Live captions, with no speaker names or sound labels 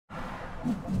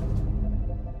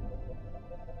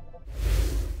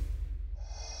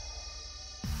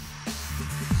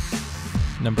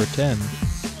Number 10.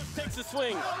 Takes a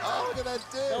swing. Oh, look at that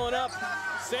dig. Going up.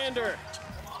 Sander.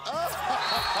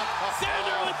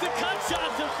 Sander with the cut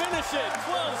shot to finish it.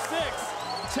 12-6.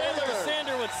 Taylor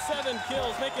Sander with 7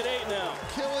 kills. Make it 8 now.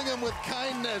 Killing him with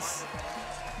kindness.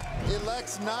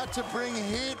 Elects not to bring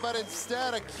heat, but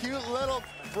instead a cute little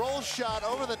roll shot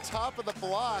over the top of the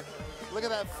block. Look at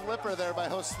that flipper there by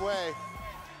Josue.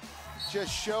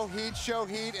 Just show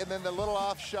heat, and then the little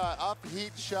off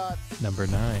heat shot. Number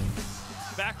 9.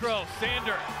 Back row,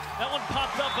 Sander. That one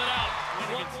popped up and out.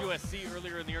 Win against USC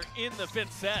earlier in the year in the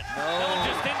 5th set. No. That one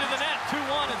just into the net.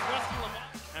 2-1 is Rusty Lamar.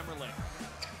 Hammerling.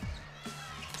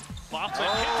 Baughman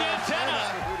hit the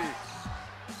antenna.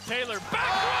 Taylor back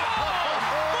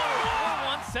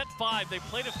row. 4-1, set 5. They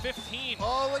played a 15.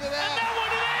 Oh, look at that. And that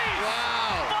one an ace.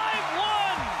 Wow.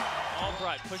 5-1.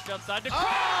 Albright pushed outside to Craig.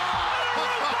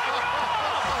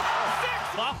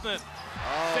 Baughman.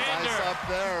 Oh, Sander. nice up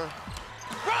there.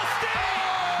 Rusty!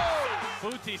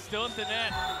 Futi still at the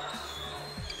net.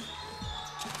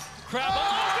 Crab.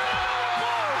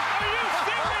 Are you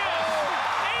serious?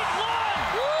 8-1.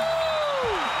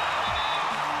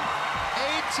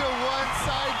 8-1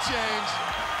 side change.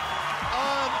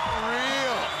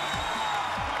 Unreal.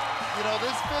 You know,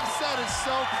 this 5th set is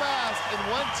so fast, and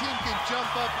one team can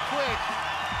jump up quick.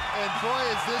 And boy,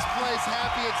 is this place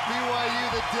happy it's BYU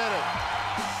that did it.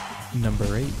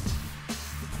 Number 8.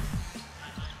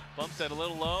 Bumps that a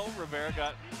little low. Rivera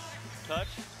got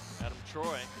touched. Adam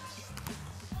Troy.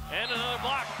 And another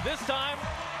block. This time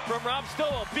from Rob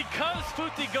Stowell. Because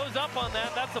Futi goes up on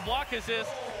that, that's a block assist.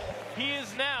 He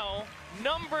is now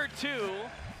number 2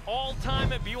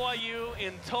 all-time at BYU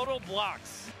in total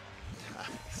blocks.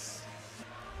 Nice.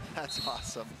 That's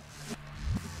awesome.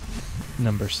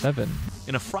 Number 7.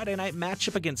 In a Friday night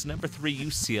matchup against number 3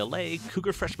 UCLA,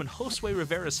 Cougar freshman Josue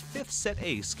Rivera's 5th set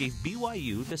ace gave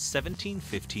BYU the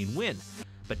 17-15 win.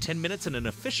 But 10 minutes and an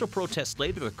official protest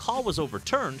later, the call was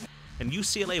overturned, and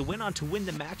UCLA went on to win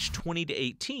the match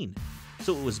 20-18.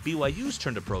 So it was BYU's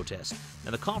turn to protest,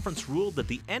 and the conference ruled that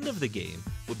the end of the game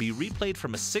would be replayed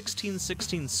from a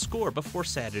 16-16 score before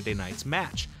Saturday night's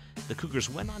match. The Cougars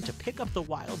went on to pick up the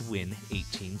Wild win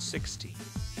 18-16.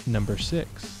 Number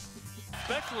 6.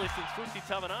 Especially since Futi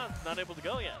Tavanan's not able to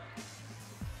go yet.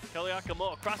 Kelly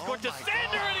Akamoa cross court to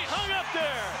Sander, and he hung up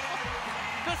there.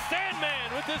 The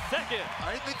Sandman with his 2nd.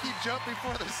 I think he jumped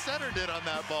before the center did on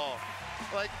that ball.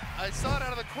 Like, I saw it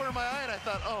out of the corner of my eye, and I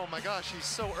thought, oh my gosh, he's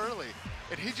so early.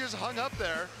 And he just hung up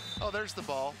there. Oh, there's the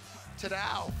ball.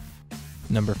 Ta-dow.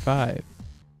 Number 5.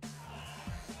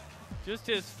 Just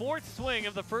his 4th swing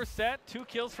of the 1st set. 2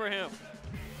 kills for him.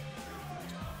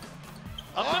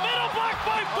 Up the middle, blocked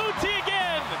by Futi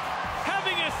again,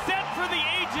 having a set for the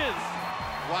ages.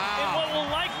 Wow. In what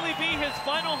will likely be his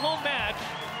final home match,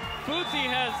 Futi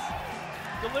has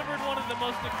delivered one of the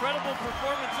most incredible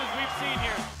performances we've seen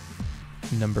here.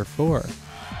 Number 4.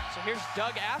 So here's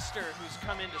Doug Astor, who's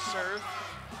come in to serve.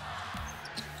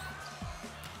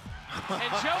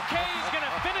 And Joe Kay is going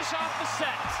to finish off the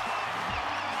set.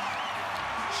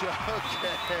 Joe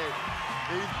Kay,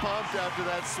 he's pumped after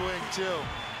that swing too.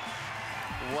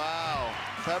 Wow,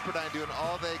 Pepperdine doing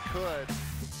all they could.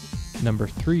 Number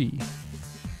 3.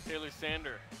 Taylor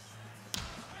Sander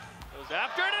goes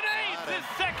after it, an ace, his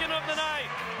 2nd of the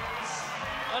night.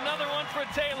 Another one for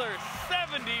Taylor,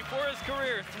 70 for his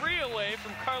career, 3 away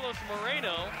from Carlos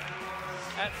Moreno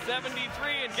at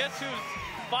 73, and guess who's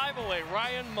 5 away?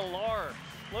 Ryan Millar.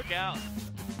 Look out.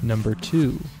 Number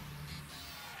 2.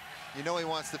 You know he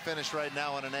wants to finish right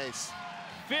now on an ace.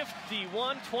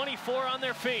 51-24 on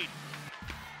their feet.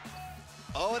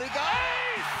 Oh, and he got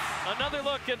Ace! Another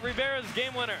look at Rivera's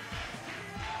game winner.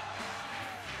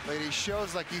 But he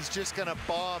shows like he's just gonna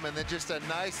bomb, and then just a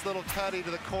nice little cutty to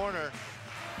the corner.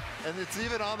 And it's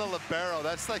even on the libero.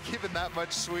 That's like even that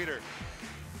much sweeter.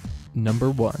 Number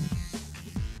 1.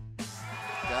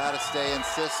 Gotta stay in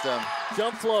system.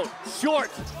 Jump float,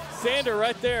 short. Sander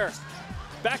right there.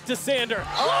 Back to Sander.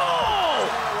 Oh!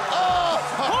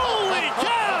 Holy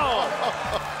cow!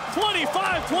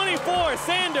 25-24,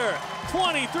 Sander.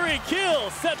 23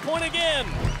 kills, set point again.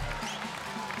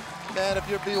 Man, if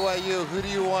you're BYU, who do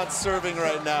you want serving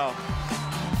right now?